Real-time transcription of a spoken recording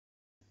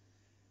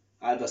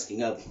Hi,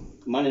 Busking up.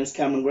 My name is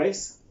Cameron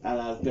Grace, and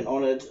I've been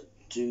honoured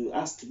to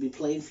ask to be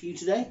playing for you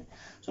today.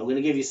 So I'm going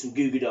to give you some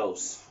Goo Goo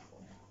Dolls.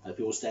 Hope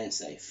you're all staying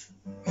safe.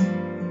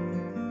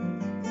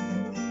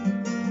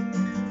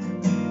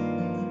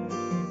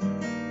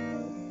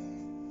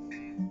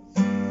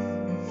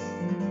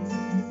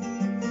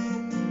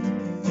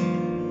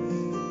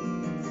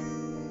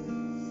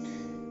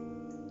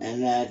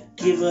 And I'd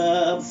give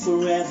up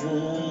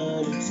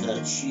forever to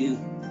touch you,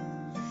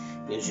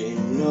 'cause you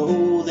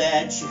know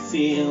that you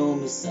feel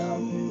me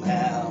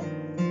somehow.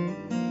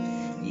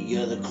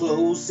 You're the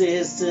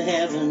closest to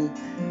heaven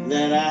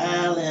that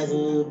I'll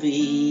ever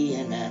be,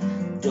 and I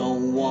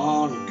don't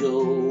want to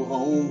go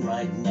home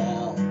right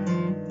now.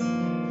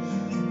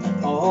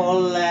 But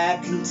all I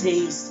can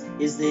taste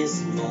is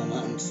this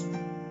moment,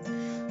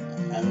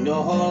 and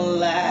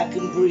all I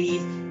can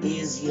breathe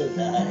is your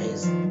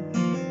lies.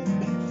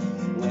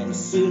 When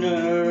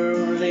sooner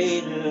or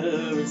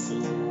later it's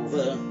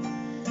over,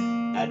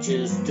 I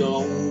just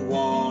don't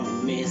want to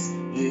miss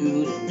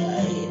you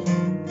tonight.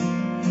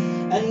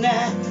 And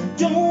I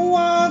don't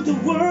want the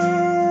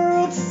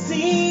world to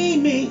see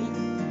me,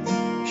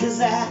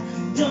 'cause I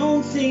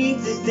don't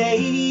think that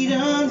they'd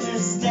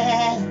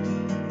understand.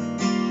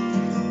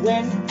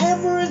 When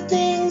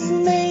everything's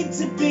made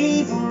to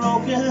be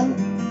broken,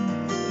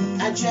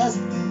 I just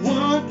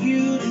want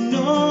you to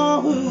know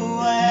who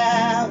I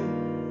am.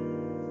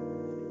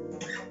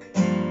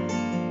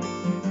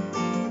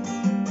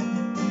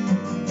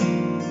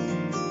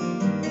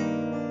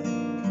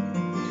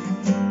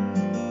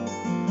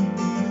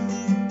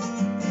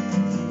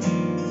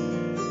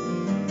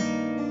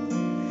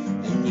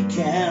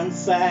 Can't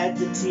fight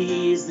the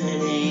tears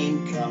that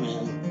ain't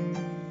coming,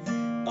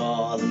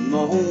 or the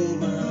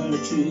moment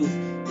of truth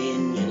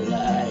in your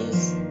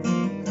lies.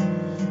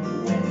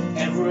 When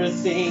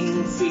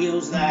everything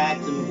feels like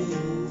the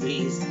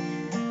movies,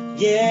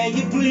 yeah,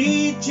 you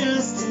bleed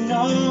just to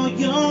know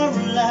you're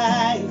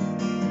alive.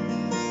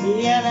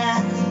 And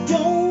I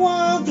don't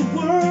want the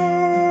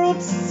world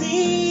to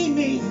see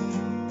me,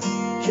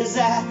 'cause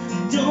I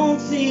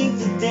don't think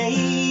that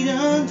they'd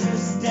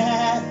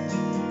understand.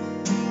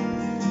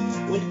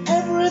 When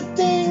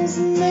everything's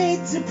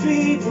made to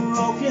be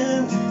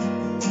broken,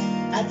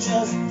 I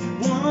just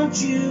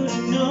want you to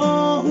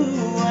know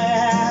who I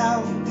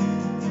am.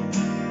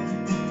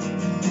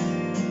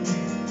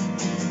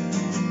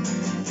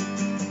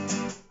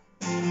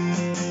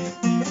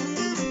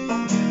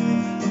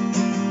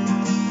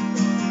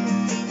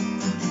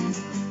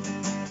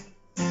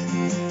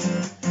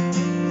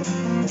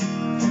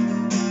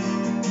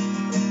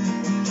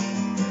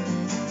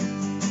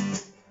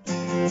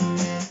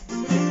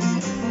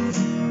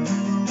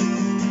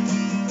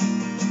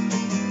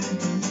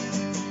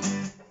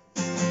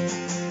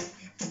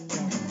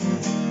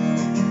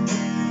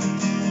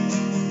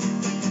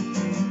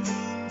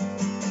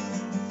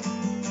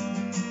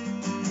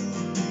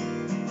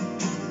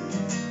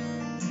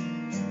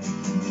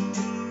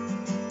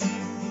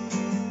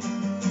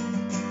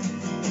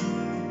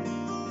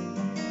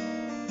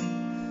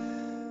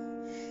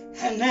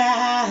 And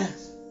I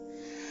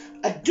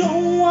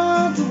don't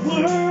want the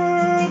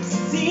world to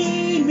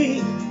see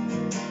me,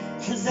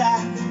 'cause I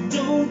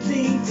don't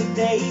think that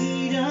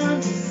they'd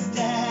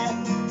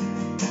understand.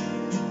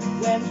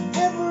 When